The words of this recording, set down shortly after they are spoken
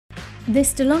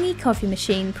This Delonghi coffee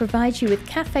machine provides you with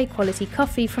cafe-quality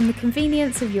coffee from the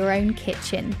convenience of your own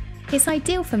kitchen. It's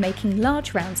ideal for making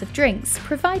large rounds of drinks,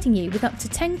 providing you with up to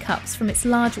 10 cups from its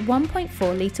large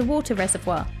 1.4 litre water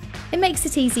reservoir. It makes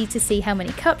it easy to see how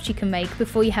many cups you can make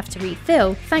before you have to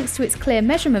refill, thanks to its clear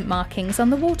measurement markings on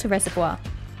the water reservoir.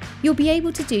 You'll be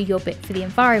able to do your bit for the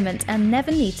environment and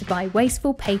never need to buy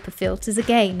wasteful paper filters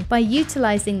again by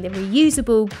utilising the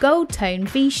reusable gold tone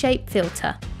V-shaped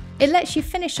filter. It lets you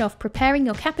finish off preparing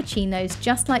your cappuccinos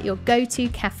just like your go-to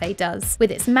cafe does, with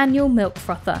its manual milk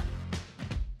frother.